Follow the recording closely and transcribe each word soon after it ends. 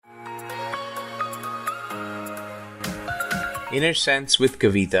Inner Sense with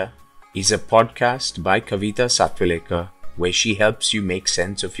Kavita is a podcast by Kavita Satwalekar where she helps you make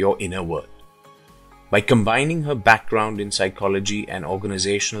sense of your inner world. By combining her background in psychology and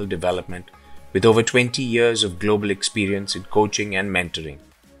organizational development with over 20 years of global experience in coaching and mentoring,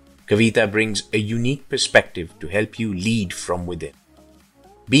 Kavita brings a unique perspective to help you lead from within.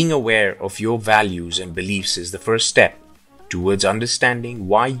 Being aware of your values and beliefs is the first step towards understanding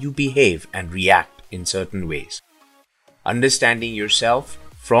why you behave and react in certain ways. Understanding yourself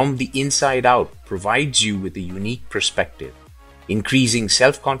from the inside out provides you with a unique perspective, increasing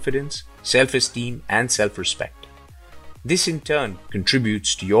self-confidence, self-esteem, and self-respect. This in turn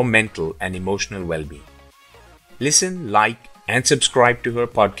contributes to your mental and emotional well-being. Listen, like, and subscribe to her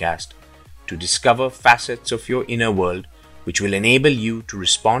podcast to discover facets of your inner world which will enable you to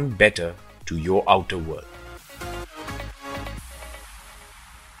respond better to your outer world.